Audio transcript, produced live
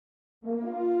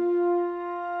Soledad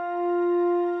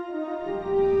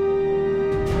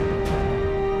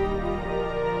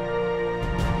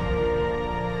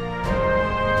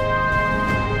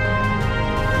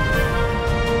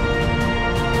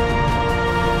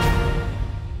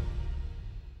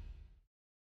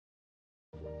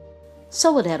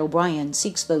O'Brien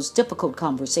seeks those difficult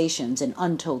conversations and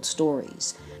untold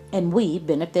stories, and we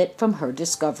benefit from her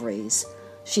discoveries.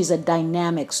 She's a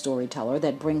dynamic storyteller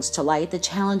that brings to light the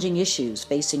challenging issues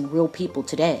facing real people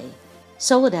today.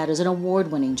 Soledad is an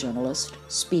award-winning journalist,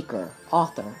 speaker,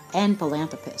 author, and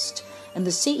philanthropist, and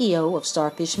the CEO of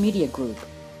Starfish Media Group.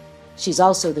 She's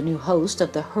also the new host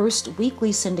of the Hearst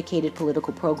weekly syndicated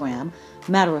political program,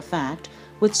 Matter of Fact,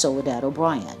 with Soledad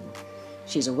O'Brien.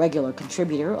 She's a regular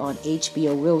contributor on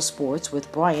HBO Real Sports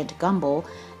with Bryant Gumbel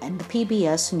and the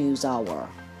PBS NewsHour.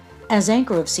 As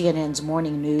anchor of CNN's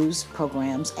morning news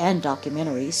programs and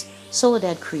documentaries,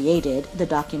 Soledad created the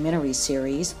documentary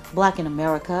series Black in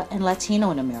America and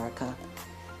Latino in America.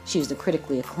 She's the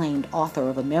critically acclaimed author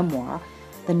of a memoir,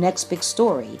 The Next Big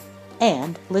Story,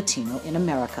 and Latino in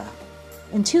America.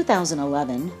 In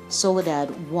 2011,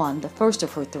 Soledad won the first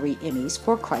of her 3 Emmys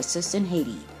for Crisis in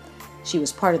Haiti. She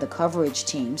was part of the coverage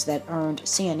teams that earned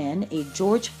CNN a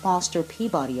George Foster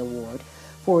Peabody Award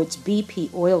for its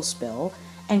BP oil spill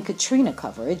and Katrina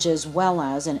coverage, as well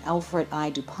as an Alfred I.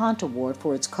 DuPont Award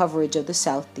for its coverage of the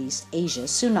Southeast Asia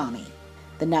tsunami.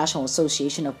 The National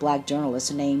Association of Black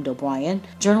Journalists named O'Brien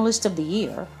Journalist of the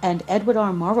Year, and Edward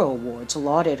R. Murrow Awards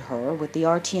lauded her with the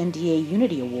RTNDA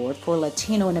Unity Award for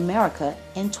Latino in America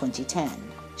in 2010.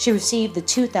 She received the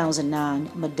 2009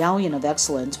 Medallion of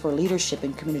Excellence for Leadership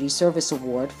in Community Service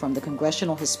Award from the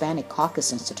Congressional Hispanic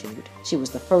Caucus Institute. She was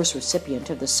the first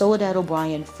recipient of the Soledad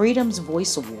O'Brien Freedom's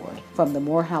Voice Award from the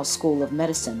Morehouse School of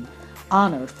Medicine,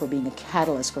 honored for being a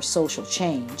catalyst for social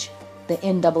change. The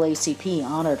NAACP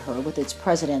honored her with its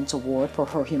President's Award for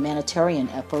her humanitarian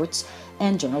efforts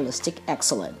and journalistic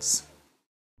excellence.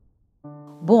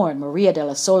 Born Maria de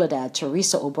la Soledad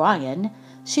Teresa O'Brien,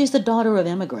 she is the daughter of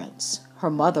immigrants. Her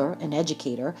mother, an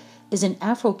educator, is an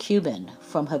Afro-Cuban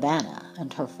from Havana,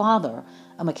 and her father,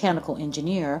 a mechanical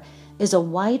engineer, is a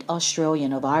white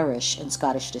Australian of Irish and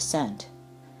Scottish descent.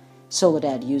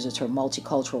 Soledad uses her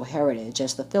multicultural heritage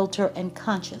as the filter and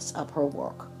conscience of her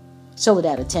work.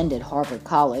 Soledad attended Harvard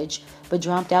College, but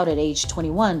dropped out at age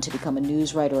 21 to become a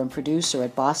news writer and producer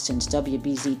at Boston's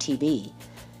WBZ-TV.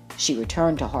 She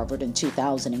returned to Harvard in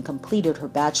 2000 and completed her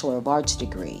Bachelor of Arts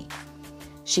degree.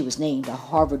 She was named a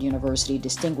Harvard University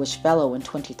Distinguished Fellow in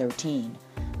 2013.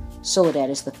 Soledad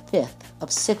is the 5th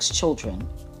of 6 children,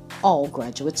 all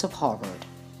graduates of Harvard.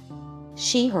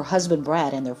 She, her husband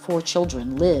Brad, and their 4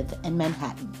 children live in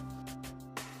Manhattan.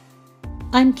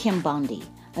 I'm Kim Bondi.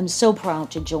 I'm so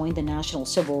proud to join the National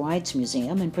Civil Rights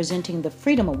Museum in presenting the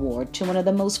Freedom Award to one of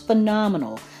the most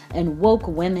phenomenal and woke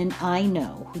women I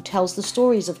know, who tells the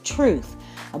stories of truth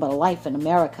about life in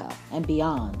America and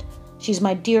beyond. She's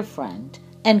my dear friend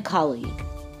and colleague,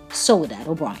 Soledad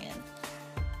O'Brien.